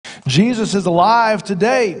Jesus is alive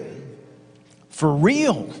today. For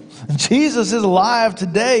real. Jesus is alive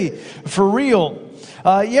today. For real.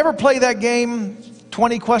 You ever play that game,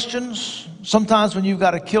 20 Questions? Sometimes when you've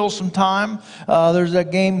got to kill some time, there's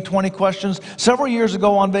that game, 20 Questions. Several years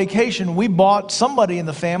ago on vacation, somebody in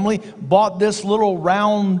the family bought this little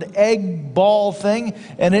round egg ball thing,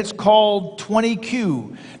 and it's called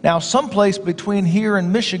 20Q. Now, someplace between here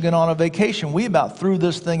and Michigan on a vacation, we about threw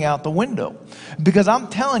this thing out the window. Because I'm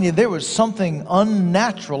telling you, there was something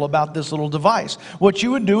unnatural about this little device. What you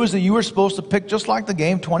would do is that you were supposed to pick, just like the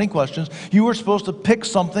game, 20 Questions, you were supposed to pick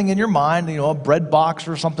something in your mind, a bread box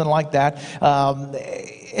or something like that,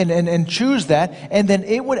 and choose that, and then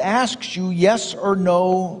it would ask you yes or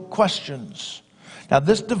no questions. Now,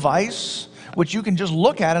 this device, which you can just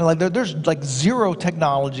look at, and there's zero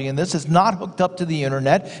technology in this. It's not hooked up to the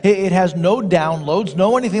internet. It has no downloads,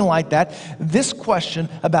 no anything like that. This question,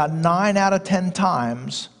 about 9 out of 10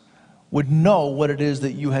 times, would know what it is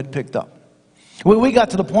that you had picked up. We got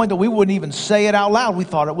to the point that we wouldn't even say it out loud. We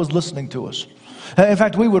thought it was listening to us. In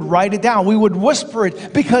fact, we would write it down. We would whisper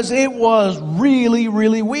it because it was really,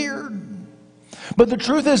 really weird. But the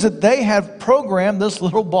truth is that they have programmed this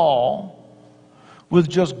little ball with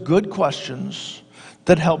just good questions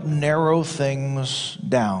that help narrow things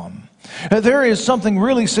down. There is something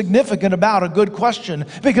really significant about a good question,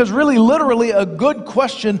 because really, literally, a good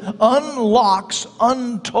question unlocks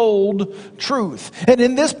untold truth. And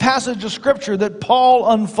in this passage of Scripture that Paul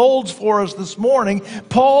unfolds for us this morning,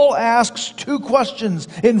 Paul asks 2 questions.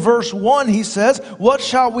 In verse 1, he says, "What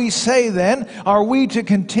shall we say then? Are we to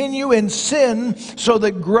continue in sin so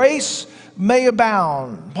that grace may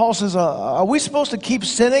abound?" Paul says, are we supposed to keep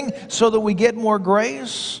sinning so that we get more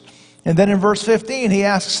grace? And then in verse 15, he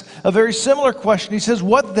asks a very similar question. He says,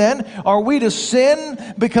 "What then? Are we to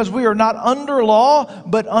sin because we are not under law,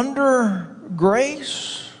 but under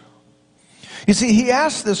grace?" You see, he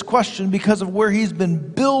asked this question because of where he's been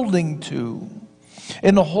building to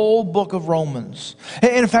in the whole book of Romans.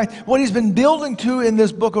 In fact, what he's been building to in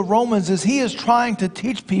this book of Romans is he is trying to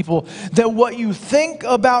teach people that what you think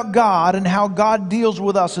about God and how God deals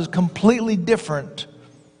with us is completely different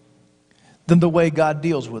than the way God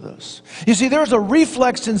deals with us. You see, there's a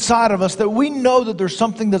reflex inside of us that we know that there's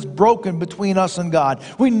something that's broken between us and God.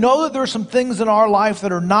 We know that there's some things in our life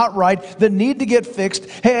that are not right, that need to get fixed,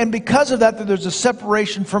 and because of that, there's a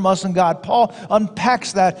separation from us and God. Paul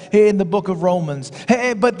unpacks that in the book of Romans.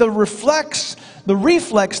 But the reflex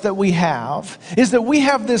that we have is that we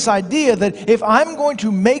have this idea that if I'm going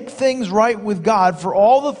to make things right with God for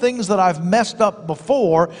all the things that I've messed up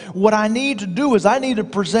before, what I need to do is I need to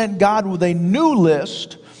present God with a new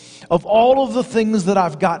list of all of the things that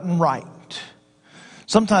I've gotten right.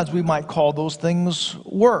 Sometimes we might call those things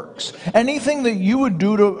works. Anything that you would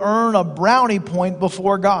do to earn a brownie point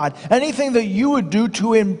before God. Anything that you would do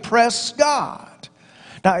to impress God.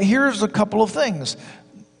 Now, here's a couple of things.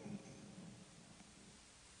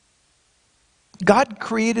 God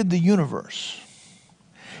created the universe.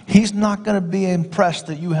 He's not going to be impressed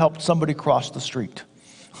that you helped somebody cross the street.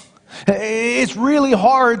 It's really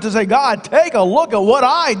hard to say, "God, take a look at what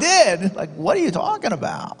I did." Like, what are you talking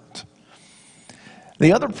about?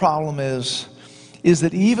 The other problem is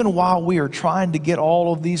that even while we are trying to get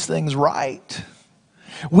all of these things right,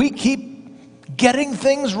 we keep getting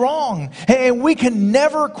things wrong, and we can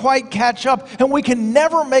never quite catch up, and we can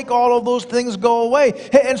never make all of those things go away.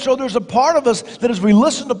 And so there's a part of us that as we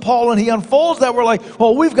listen to Paul and he unfolds that, we're like,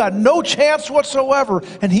 well, we've got no chance whatsoever.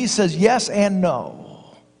 And he says yes and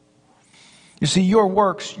no. You see, your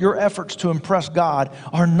works, your efforts to impress God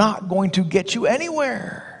are not going to get you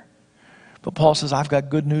anywhere. But Paul says, I've got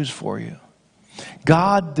good news for you.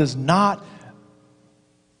 God does not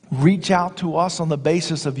reach out to us on the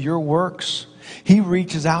basis of your works. He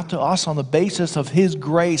reaches out to us on the basis of His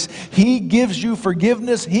grace. He gives you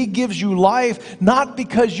forgiveness. He gives you life, not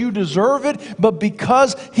because you deserve it, but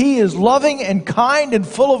because He is loving and kind and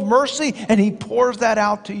full of mercy, and He pours that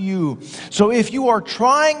out to you. So if you are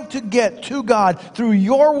trying to get to God through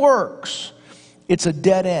your works, it's a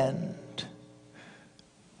dead end.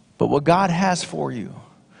 But what God has for you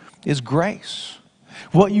is grace.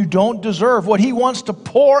 What you don't deserve, what He wants to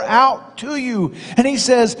pour out to you. And He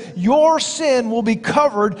says, your sin will be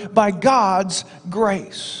covered by God's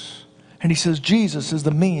grace. And He says, Jesus is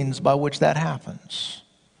the means by which that happens.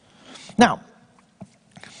 Now,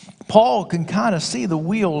 Paul can kind of see the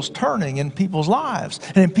wheels turning in people's lives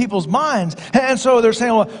and in people's minds. And so they're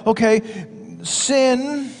saying, well, okay,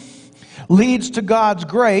 sin leads to God's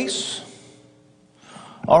grace.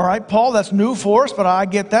 All right, Paul, that's new for us, but I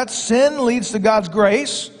get that. Sin leads to God's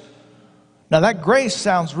grace. Now, that grace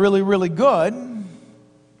sounds really, really good.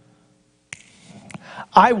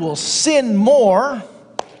 I will sin more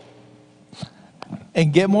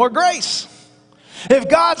and get more grace. If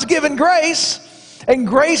God's given grace, and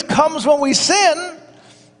grace comes when we sin,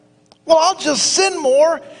 well, I'll just sin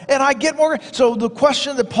more and I get more. So the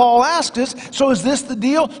question that Paul asked is, so is this the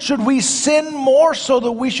deal? Should we sin more so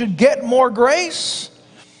that we should get more grace?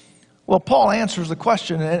 Well, Paul answers the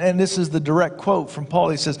question, and this is the direct quote from Paul.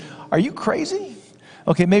 He says, are you crazy?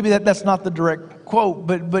 Okay, maybe that's not the direct quote,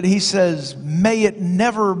 but he says, may it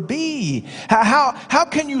never be. How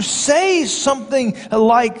can you say something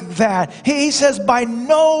like that? He says, by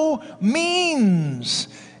no means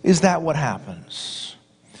is that what happens.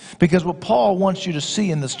 Because what Paul wants you to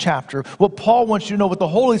see in this chapter, what Paul wants you to know, what the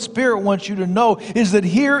Holy Spirit wants you to know, is that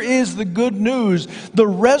here is the good news. The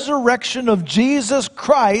resurrection of Jesus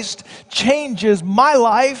Christ changes my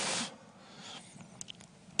life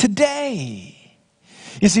today.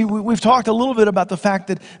 You see, we've talked a little bit about the fact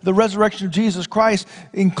that the resurrection of Jesus Christ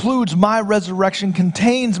includes my resurrection,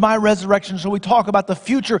 contains my resurrection. So we talk about the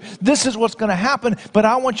future. This is what's going to happen. But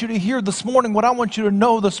I want you to hear this morning, what I want you to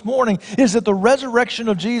know this morning is that the resurrection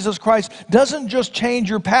of Jesus Christ doesn't just change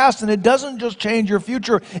your past and it doesn't just change your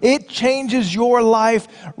future. It changes your life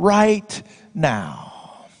right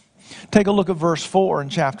now. Take a look at verse 4 in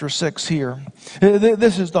chapter 6 here.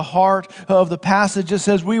 This is the heart of the passage. It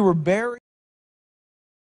says, we were buried.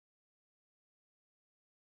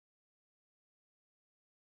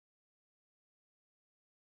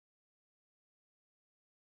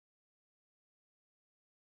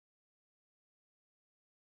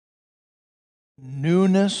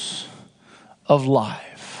 Newness of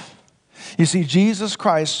life. You see, Jesus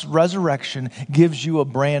Christ's resurrection gives you a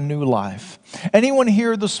brand new life. Anyone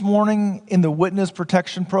here this morning in the witness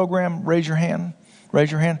protection program? Raise your hand. Raise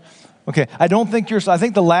your hand. Okay, I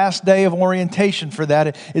think the last day of orientation for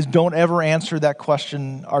that is don't ever answer that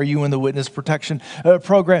question, are you in the witness protection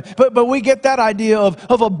program? But we get that idea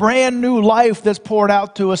of a brand new life that's poured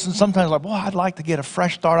out to us, and sometimes like, boy, I'd like to get a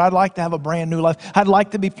fresh start. I'd like to have a brand new life. I'd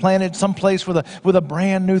like to be planted someplace with a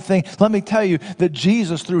brand new thing. Let me tell you that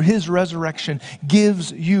Jesus, through His resurrection,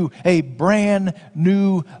 gives you a brand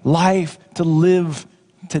new life to live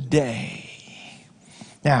today.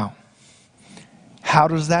 Now, how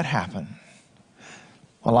does that happen?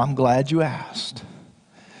 Well, I'm glad you asked.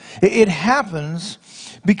 It happens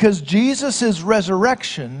because Jesus'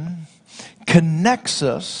 resurrection connects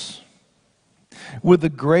us with the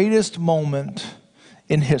greatest moment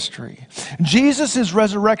in history. Jesus'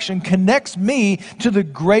 resurrection connects me to the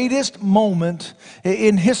greatest moment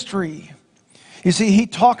in history. You see, he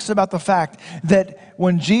talks about the fact that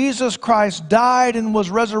when Jesus Christ died and was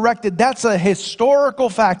resurrected, that's a historical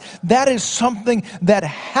fact. That is something that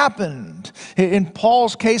happened. In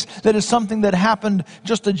Paul's case, that is something that happened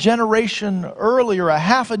just a generation earlier, a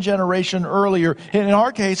half a generation earlier. In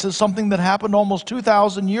our case, it's something that happened almost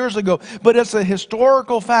 2,000 years ago. But it's a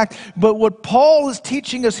historical fact. But what Paul is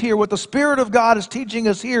teaching us here, what the Spirit of God is teaching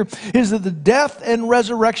us here, is that the death and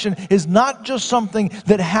resurrection is not just something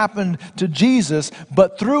that happened to Jesus,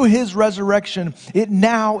 but through His resurrection, it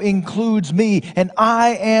now includes me, and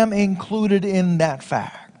I am included in that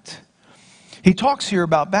fact. He talks here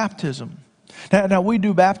about baptism. Now we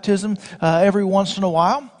do baptism every once in a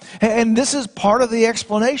while, and this is part of the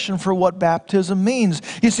explanation for what baptism means.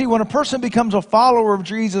 You see, when a person becomes a follower of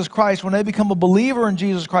Jesus Christ, when they become a believer in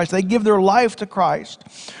Jesus Christ, they give their life to Christ.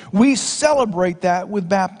 We celebrate that with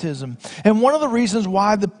baptism. And one of the reasons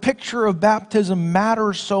why the picture of baptism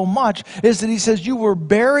matters so much is that he says you were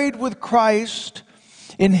buried with Christ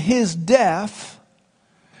in His death,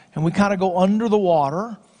 and we kind of go under the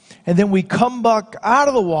water, and then we come back out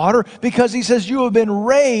of the water because he says you have been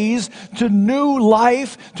raised to new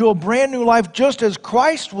life, to a brand new life. Just as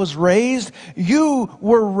Christ was raised, you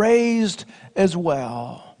were raised as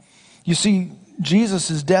well. You see,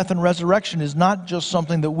 Jesus' death and resurrection is not just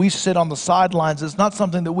something that we sit on the sidelines. It's not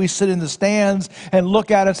something that we sit in the stands and look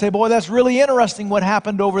at and say, boy, that's really interesting what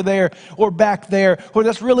happened over there or back there, or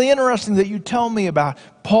that's really interesting that you tell me about.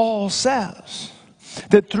 Paul says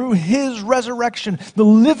that through His resurrection, the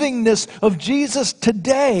livingness of Jesus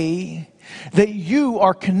today, that you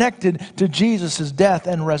are connected to Jesus' death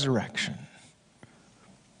and resurrection.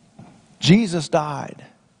 Jesus died.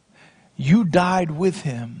 You died with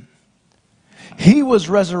Him. He was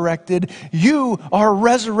resurrected. You are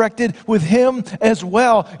resurrected with Him as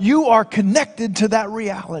well. You are connected to that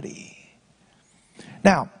reality.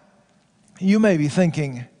 Now, you may be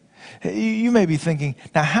thinking,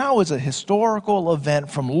 now how is a historical event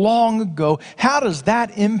from long ago, how does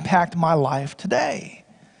that impact my life today?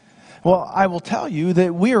 Well, I will tell you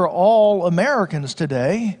that we are all Americans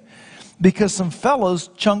today, because some fellows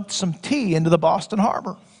chunked some tea into the Boston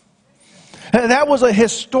Harbor. And that was a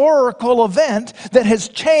historical event that has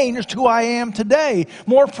changed who I am today.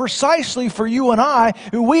 More precisely for you and I,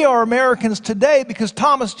 we are Americans today because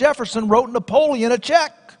Thomas Jefferson wrote Napoleon a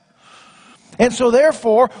check. And so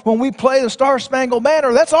therefore, when we play the Star-Spangled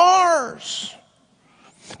Banner, that's ours.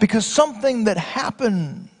 Because something that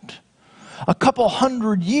happened a couple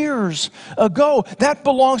hundred years ago, that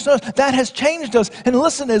belongs to us. That has changed us. And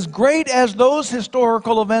listen, as great as those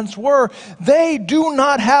historical events were, they do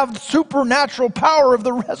not have the supernatural power of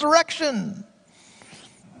the resurrection.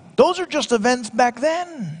 Those are just events back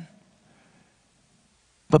then.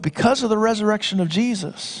 But because of the resurrection of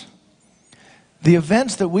Jesus, the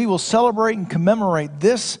events that we will celebrate and commemorate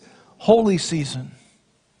this holy season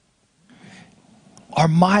are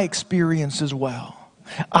my experience as well.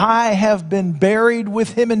 I have been buried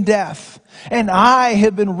with him in death, and I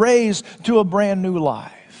have been raised to a brand new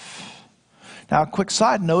life. Now, a quick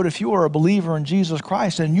side note, if you are a believer in Jesus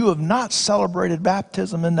Christ and you have not celebrated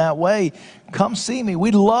baptism in that way, come see me.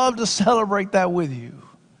 We'd love to celebrate that with you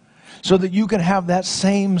so that you can have that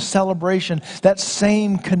same celebration, that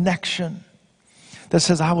same connection that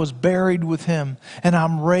says, I was buried with him and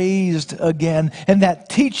I'm raised again. And that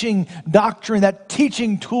teaching doctrine, that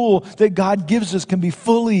teaching tool that God gives us can be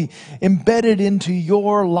fully embedded into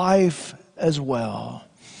your life as well.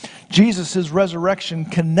 Jesus' resurrection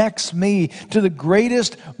connects me to the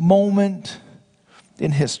greatest moment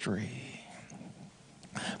in history.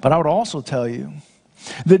 But I would also tell you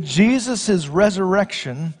that Jesus'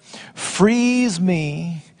 resurrection frees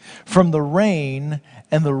me from the reign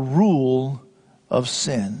and the rule of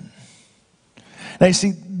sin. Now you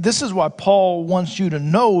see, this is why Paul wants you to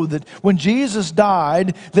know that when Jesus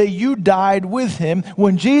died, that you died with him.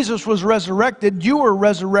 When Jesus was resurrected, you were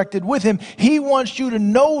resurrected with him. He wants you to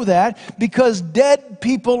know that because dead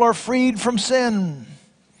people are freed from sin.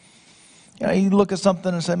 You know, you look at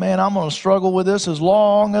something and say, man, I'm going to struggle with this as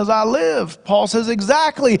long as I live. Paul says,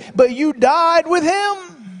 exactly, but you died with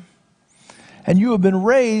him. And you have been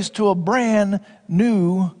raised to a brand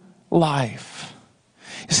new life.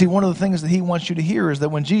 You see, one of the things that he wants you to hear is that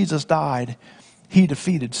when Jesus died, he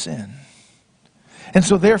defeated sin. And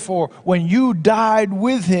so therefore, when you died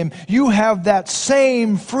with him, you have that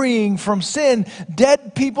same freeing from sin.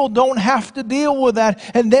 Dead people don't have to deal with that.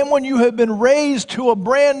 And then when you have been raised to a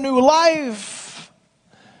brand new life,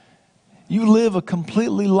 you live a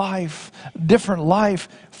completely different life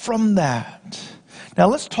from that. Now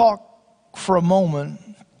let's talk for a moment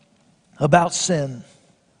about sin.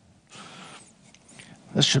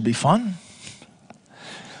 This should be fun.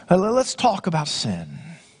 Let's talk about sin.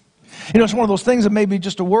 You know, it's one of those things that may be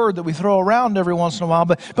just a word that we throw around every once in a while,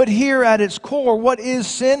 but here at its core, what is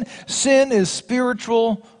sin? Sin is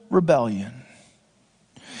spiritual rebellion.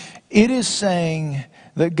 It is saying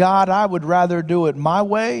that, God, I would rather do it my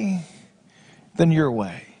way than your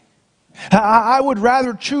way. I would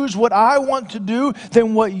rather choose what I want to do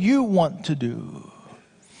than what you want to do.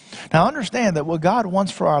 Now understand that what God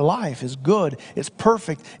wants for our life is good, it's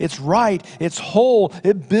perfect, it's right, it's whole,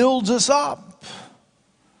 it builds us up.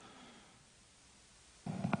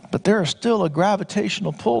 But there is still a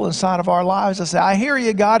gravitational pull inside of our lives that say, I hear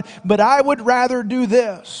you, God, but I would rather do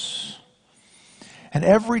this. And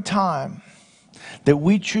every time that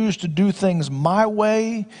we choose to do things my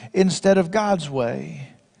way instead of God's way,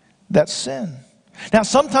 that's sin. Now,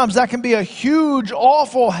 sometimes that can be a huge,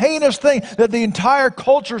 awful, heinous thing that the entire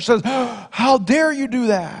culture says, how dare you do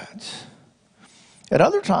that? At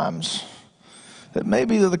other times, it may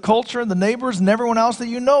be that the culture and the neighbors and everyone else that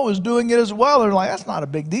you know is doing it as well. They're like, that's not a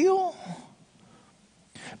big deal.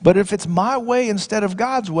 But if it's my way instead of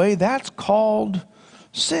God's way, that's called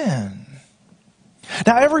sin.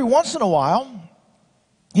 Now, every once in a while,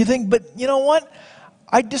 you think, but you know what?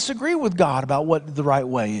 I disagree with God about what the right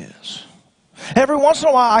way is. Every once in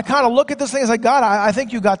a while, I kind of look at this thing and say, God, I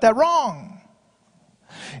think you got that wrong.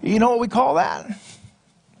 You know what we call that?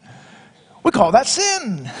 We call that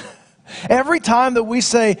sin. Every time that we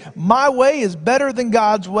say, my way is better than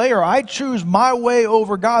God's way, or I choose my way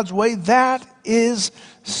over God's way, that is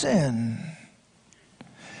sin.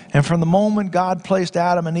 And from the moment God placed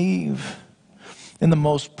Adam and Eve in the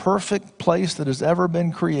most perfect place that has ever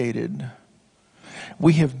been created,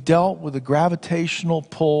 we have dealt with a gravitational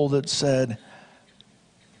pull that said,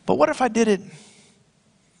 but what if I did it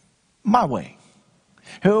my way?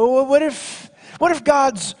 What if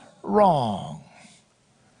God's wrong?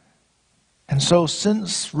 And so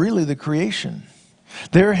since really the creation,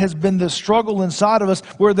 there has been this struggle inside of us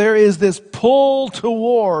where there is this pull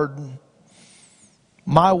toward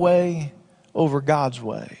my way over God's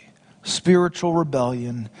way. spiritual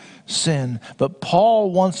rebellion, sin. But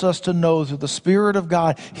Paul wants us to know through the Spirit of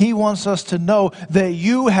God, he wants us to know that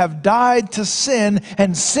you have died to sin,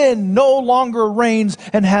 and sin no longer reigns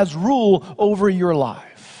and has rule over your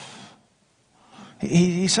life.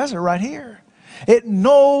 He says it right here. It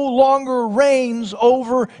no longer reigns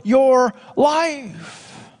over your life.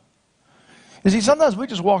 You see, sometimes we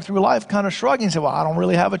just walk through life kind of shrugging and say, well, I don't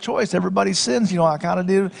really have a choice. Everybody sins, I kind of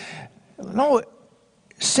do. No,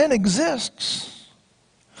 sin exists.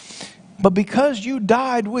 But because you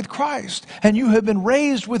died with Christ and you have been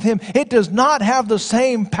raised with Him, it does not have the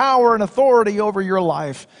same power and authority over your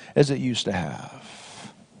life as it used to have.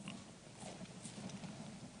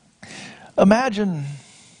 Imagine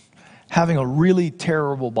having a really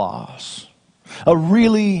terrible boss, a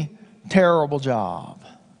really terrible job.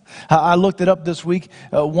 I looked it up this week.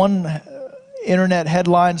 One internet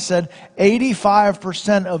headline said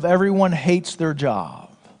 85% of everyone hates their job.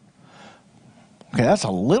 Okay, that's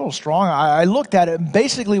a little strong. I looked at it, and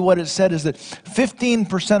basically what it said is that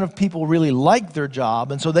 15% of people really like their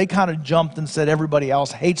job, and so they kind of jumped and said everybody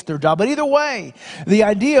else hates their job. But either way, the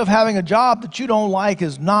idea of having a job that you don't like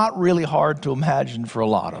is not really hard to imagine for a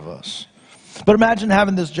lot of us. But imagine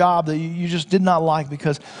having this job that you just did not like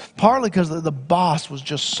partly because the boss was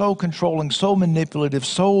just so controlling, so manipulative,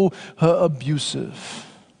 so abusive.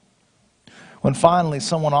 When finally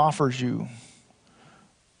someone offers you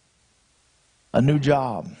a new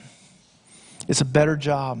job, it's a better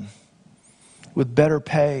job with better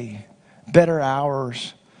pay, better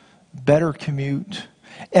hours, better commute,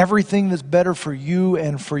 everything that's better for you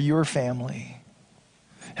and for your family.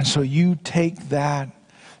 And so you take that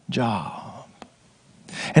job.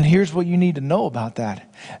 And here's what you need to know about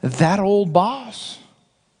that. That old boss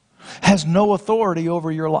has no authority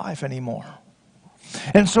over your life anymore.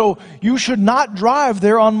 And so you should not drive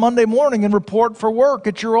there on Monday morning and report for work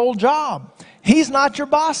at your old job. He's not your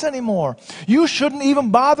boss anymore. You shouldn't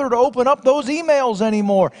even bother to open up those emails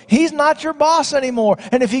anymore. He's not your boss anymore.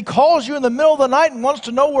 And if he calls you in the middle of the night and wants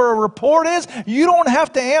to know where a report is, you don't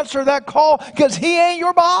have to answer that call because he ain't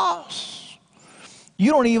your boss.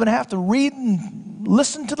 You don't even have to read and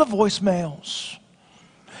listen to the voicemails.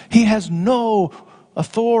 He has no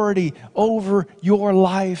authority over your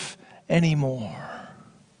life anymore.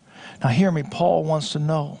 Now hear me, Paul wants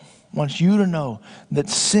you to know that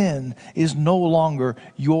sin is no longer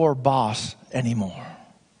your boss anymore.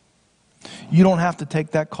 You don't have to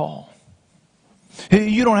take that call.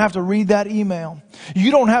 You don't have to read that email. You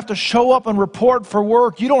don't have to show up and report for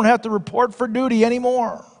work. You don't have to report for duty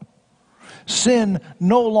anymore. Sin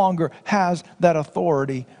no longer has that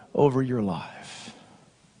authority over your life.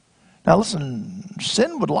 Now listen,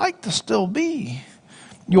 sin would like to still be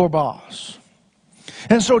your boss.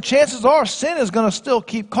 And so chances are sin is going to still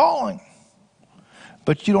keep calling.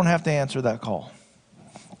 But you don't have to answer that call.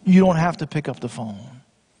 You don't have to pick up the phone.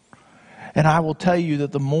 And I will tell you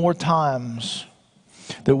that the more times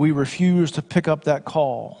that we refuse to pick up that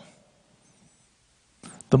call,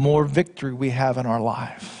 the more victory we have in our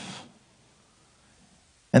life.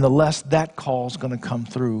 And the less that call is going to come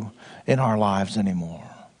through in our lives anymore.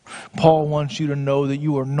 Paul wants you to know that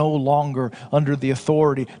you are no longer under the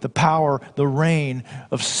authority, the power, the reign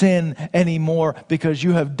of sin anymore because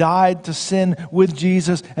you have died to sin with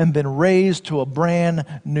Jesus and been raised to a brand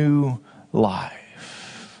new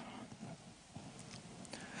life.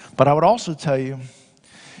 But I would also tell you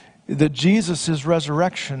that Jesus'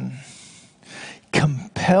 resurrection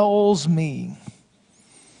compels me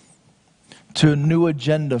to a new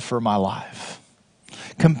agenda for my life.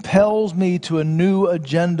 Compels me to a new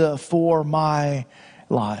agenda for my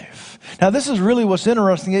life. Now this is really what's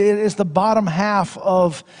interesting. It is the bottom half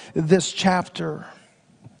of this chapter.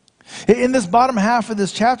 In this bottom half of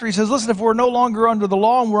this chapter, he says, listen, if we're no longer under the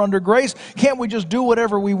law and we're under grace, can't we just do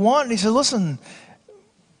whatever we want? And he says, listen,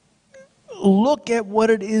 look at what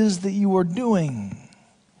it is that you are doing.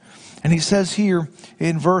 And he says here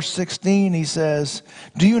in verse 16, he says,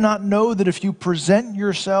 do you not know that if you present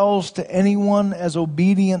yourselves to anyone as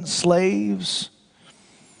obedient slaves,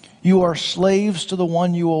 you are slaves to the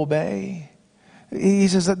one you obey? He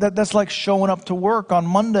says that's like showing up to work on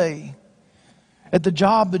Monday at the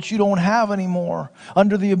job that you don't have anymore,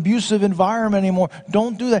 under the abusive environment anymore.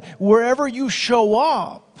 Don't do that. Wherever you show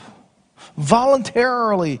up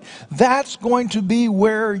voluntarily, that's going to be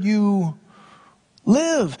where you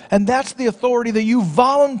live. And that's the authority that you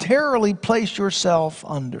voluntarily place yourself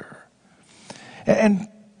under. And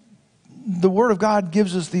the Word of God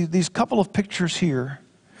gives us these couple of pictures here.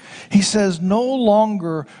 He says, no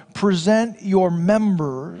longer present your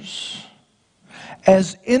members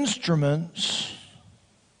as instruments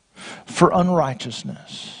for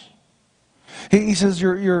unrighteousness. He says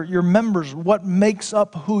your members, what makes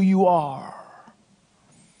up who you are.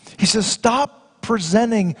 He says stop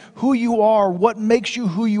presenting who you are, what makes you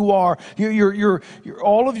who you are,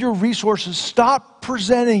 all of your resources. Stop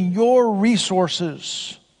presenting your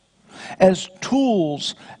resources as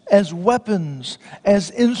tools, as weapons, as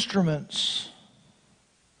instruments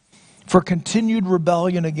for continued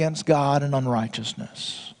rebellion against God and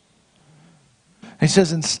unrighteousness. He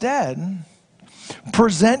says instead,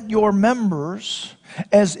 present your members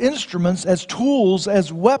as instruments, as tools,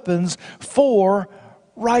 as weapons for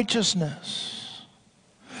righteousness.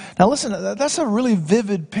 Now listen, that's a really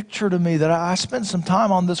vivid picture to me that I spent some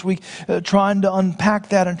time on this week trying to unpack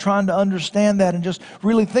that and trying to understand that and just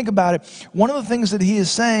really think about it. One of the things that he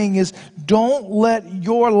is saying is, don't let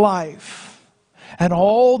your life and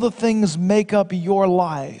all the things make up your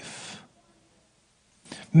life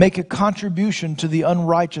make a contribution to the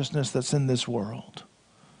unrighteousness that's in this world.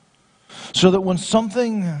 So that when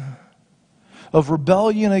something of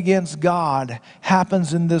rebellion against God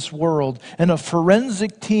happens in this world, and a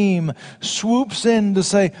forensic team swoops in to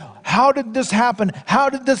say, how did this happen? How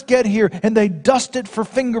did this get here? And they dust it for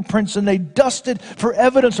fingerprints and they dust it for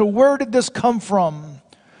evidence of where did this come from?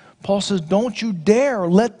 Paul says, don't you dare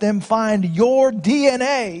let them find your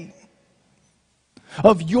DNA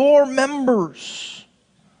of your members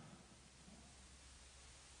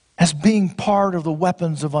as being part of the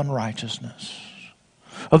weapons of unrighteousness,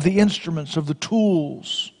 of the instruments, of the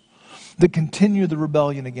tools that continue the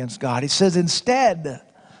rebellion against God. He says, instead,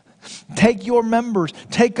 take your members,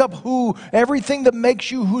 take up everything that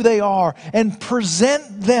makes you who they are, and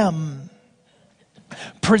present them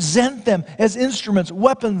as instruments,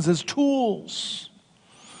 weapons, as tools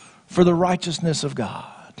for the righteousness of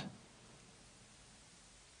God.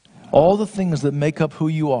 All the things that make up who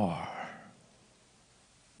you are,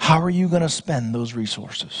 how are you going to spend those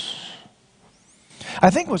resources? I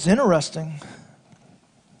think what's interesting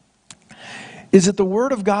is that the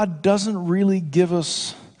Word of God doesn't really give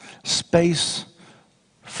us space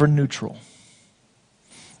for neutral.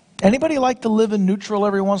 Anybody like to live in neutral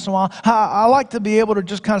every once in a while? I like to be able to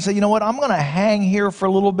just kind of say, you know what, I'm going to hang here for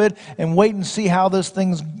a little bit and wait and see how this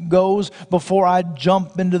thing goes before I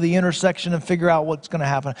jump into the intersection and figure out what's going to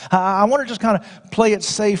happen. I want to just kind of play it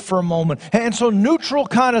safe for a moment. And so neutral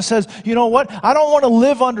kind of says, you know what, I don't want to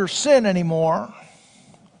live under sin anymore.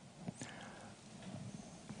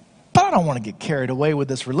 But I don't want to get carried away with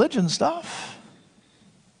this religion stuff.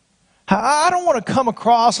 I don't want to come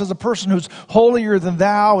across as a person who's holier than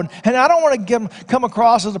thou, and I don't want to come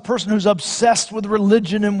across as a person who's obsessed with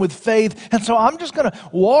religion and with faith. And so I'm just going to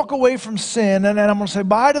walk away from sin, and I'm going to say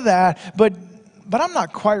bye to that. But I'm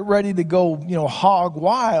not quite ready to go, hog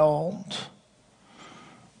wild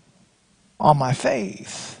on my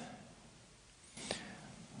faith.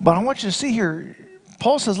 But I want you to see here,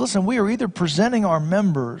 Paul says, listen, we are either presenting our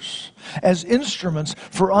members as instruments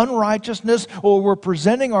for unrighteousness, or we're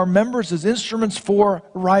presenting our members as instruments for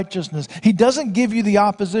righteousness. He doesn't give you the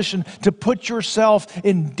opposition to put yourself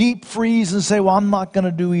in deep freeze and say, well, I'm not going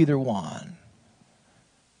to do either one.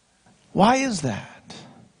 Why is that?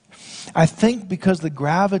 I think because the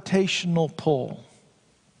gravitational pull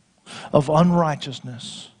of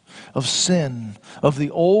unrighteousness, of sin, of the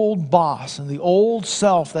old boss and the old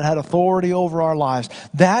self that had authority over our lives,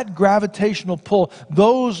 that gravitational pull,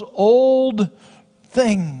 those old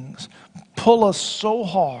things pull us so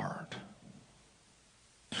hard.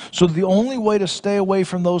 So the only way to stay away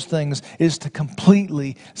from those things is to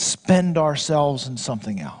completely spend ourselves in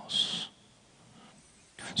something else.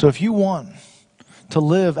 So if you want to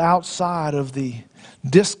live outside of the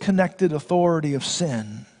disconnected authority of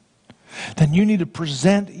sin, then you need to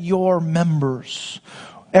present your members,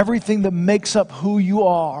 everything that makes up who you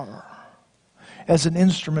are, as an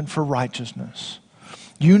instrument for righteousness.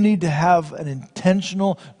 You need to have an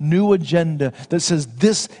intentional new agenda that says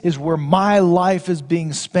this is where my life is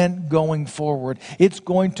being spent going forward. It's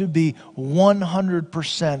going to be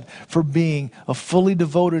 100% for being a fully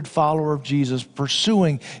devoted follower of Jesus,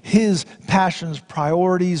 pursuing His passions,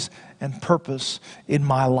 priorities, and purpose in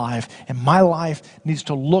my life. And my life needs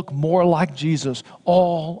to look more like Jesus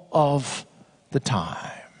all of the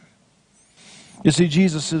time. You see,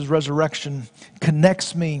 Jesus' resurrection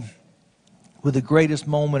connects me with the greatest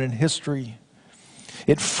moment in history.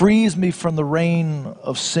 It frees me from the reign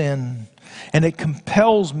of sin, and it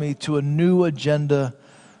compels me to a new agenda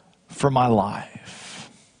for my life.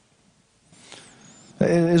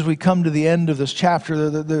 As we come to the end of this chapter,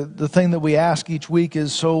 the thing that we ask each week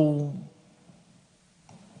is, so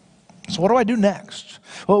what do I do next?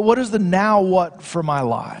 Well, what is the now what for my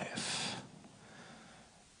life?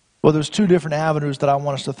 Well, there's two different avenues that I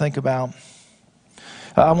want us to think about.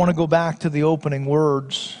 I want to go back to the opening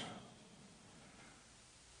words,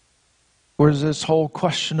 where there's this whole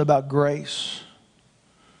question about grace.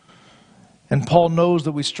 And Paul knows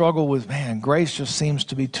that we struggle with, man, grace just seems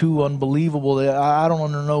to be too unbelievable. I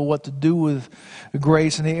don't know what to do with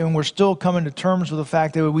grace. And we're still coming to terms with the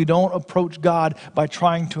fact that we don't approach God by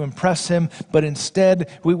trying to impress Him, but instead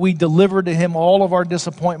we deliver to Him all of our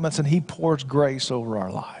disappointments and He pours grace over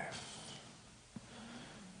our life.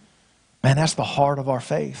 Man, that's the heart of our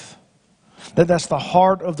faith. That's the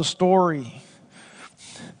heart of the story.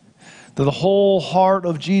 The whole heart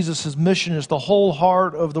of Jesus' mission is the whole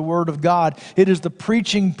heart of the Word of God. It is the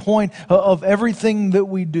preaching point of everything that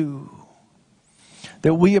we do.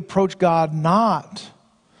 That we approach God not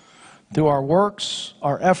through our works,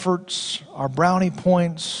 our efforts, our brownie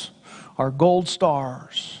points, our gold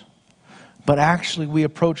stars, but actually we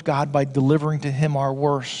approach God by delivering to Him our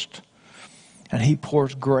worst, and He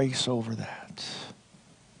pours grace over that.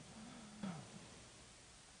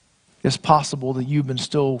 It's possible that you've been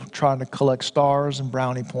still trying to collect stars and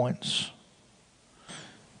brownie points,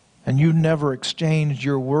 and you never exchanged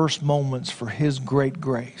your worst moments for His great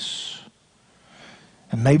grace.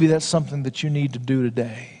 And maybe that's something that you need to do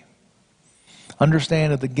today.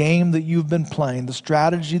 Understand that the game that you've been playing, the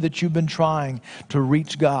strategy that you've been trying to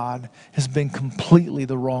reach God, has been completely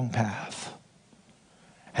the wrong path.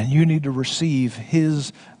 And you need to receive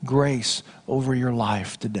His grace over your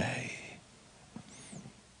life today.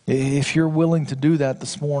 If you're willing to do that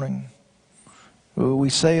this morning, we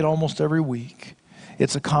say it almost every week.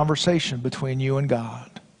 It's a conversation between you and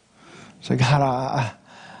God. Say, God,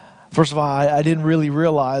 first of all, I didn't really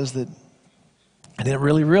realize that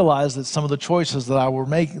some of the choices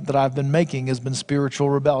that I've been making has been spiritual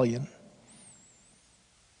rebellion.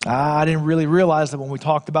 I didn't really realize that when we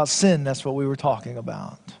talked about sin, that's what we were talking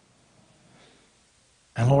about.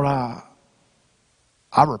 And Lord,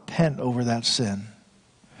 I repent over that sin,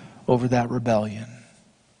 over that rebellion.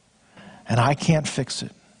 And I can't fix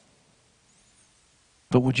it.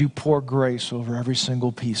 But would you pour grace over every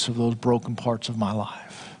single piece of those broken parts of my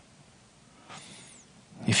life?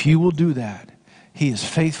 If you will do that, He is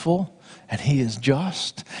faithful and He is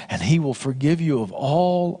just, and He will forgive you of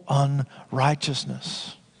all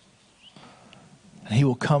unrighteousness. And He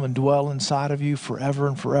will come and dwell inside of you forever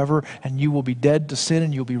and forever, and you will be dead to sin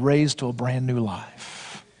and you'll be raised to a brand new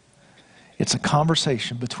life. It's a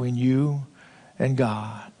conversation between you and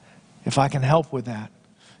God. If I can help with that,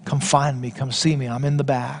 come find me, come see me. I'm in the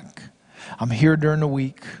back. I'm here during the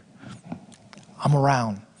week. I'm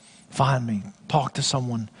around. Find me. Talk to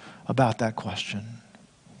someone about that question.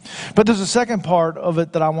 But there's a second part of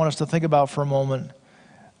it that I want us to think about for a moment.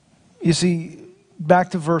 You see,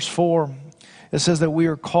 back to verse 4, it says that we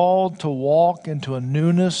are called to walk into a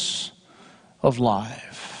newness of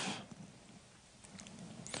life.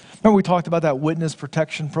 Remember we talked about that witness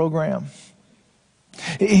protection program?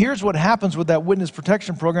 Here's what happens with that witness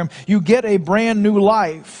protection program. You get a brand new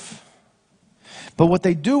life. But what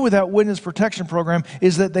they do with that witness protection program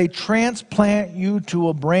is that they transplant you to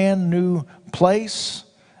a brand new place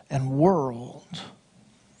and world.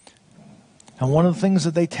 And one of the things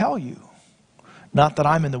that they tell you, not that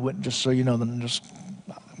I'm in the witness, just so you know,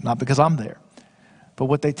 not because I'm there, but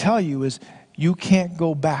what they tell you is you can't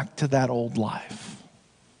go back to that old life.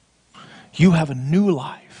 You have a new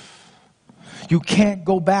life. You can't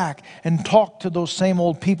go back and talk to those same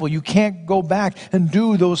old people. You can't go back and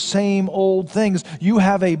do those same old things. You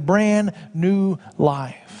have a brand new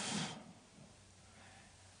life.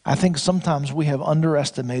 I think sometimes we have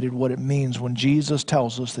underestimated what it means when Jesus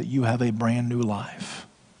tells us that you have a brand new life.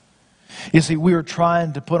 You see, we are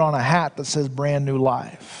trying to put on a hat that says brand new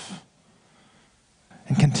life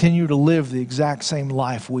and continue to live the exact same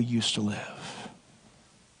life we used to live.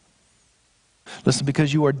 Listen,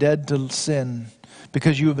 because you are dead to sin,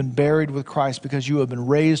 because you have been buried with Christ, because you have been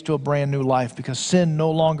raised to a brand new life, because sin no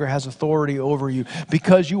longer has authority over you,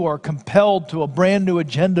 because you are compelled to a brand new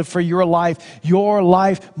agenda for your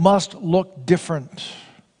life must look different.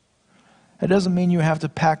 It doesn't mean you have to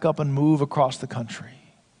pack up and move across the country.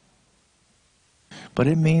 But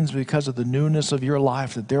it means because of the newness of your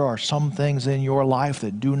life that there are some things in your life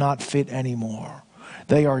that do not fit anymore.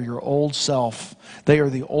 They are your old self. They are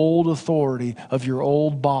the old authority of your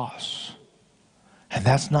old boss. And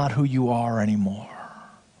that's not who you are anymore.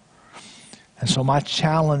 And so my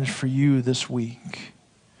challenge for you this week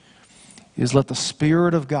is let the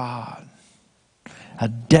Spirit of God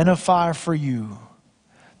identify for you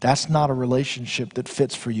that's not a relationship that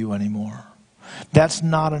fits for you anymore. That's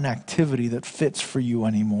not an activity that fits for you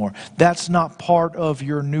anymore. That's not part of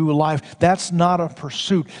your new life. That's not a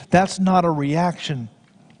pursuit. That's not a reaction.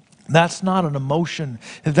 That's not an emotion.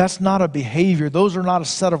 That's not a behavior. Those are not a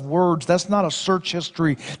set of words. That's not a search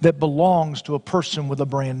history that belongs to a person with a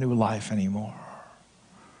brand new life anymore.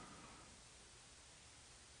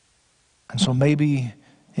 And so maybe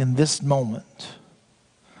in this moment,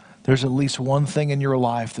 there's at least one thing in your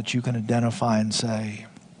life that you can identify and say,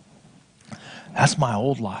 that's my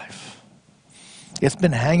old life. It's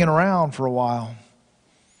been hanging around for a while,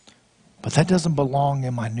 but that doesn't belong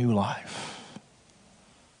in my new life.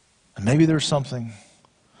 And maybe there's something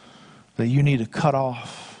that you need to cut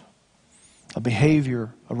off, a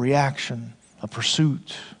behavior, a reaction, a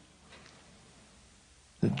pursuit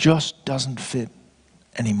that just doesn't fit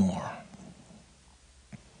anymore.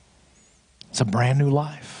 It's a brand new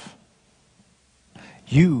life.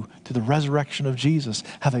 You, to the resurrection of Jesus,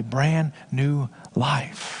 have a brand new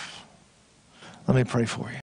life. Let me pray for you.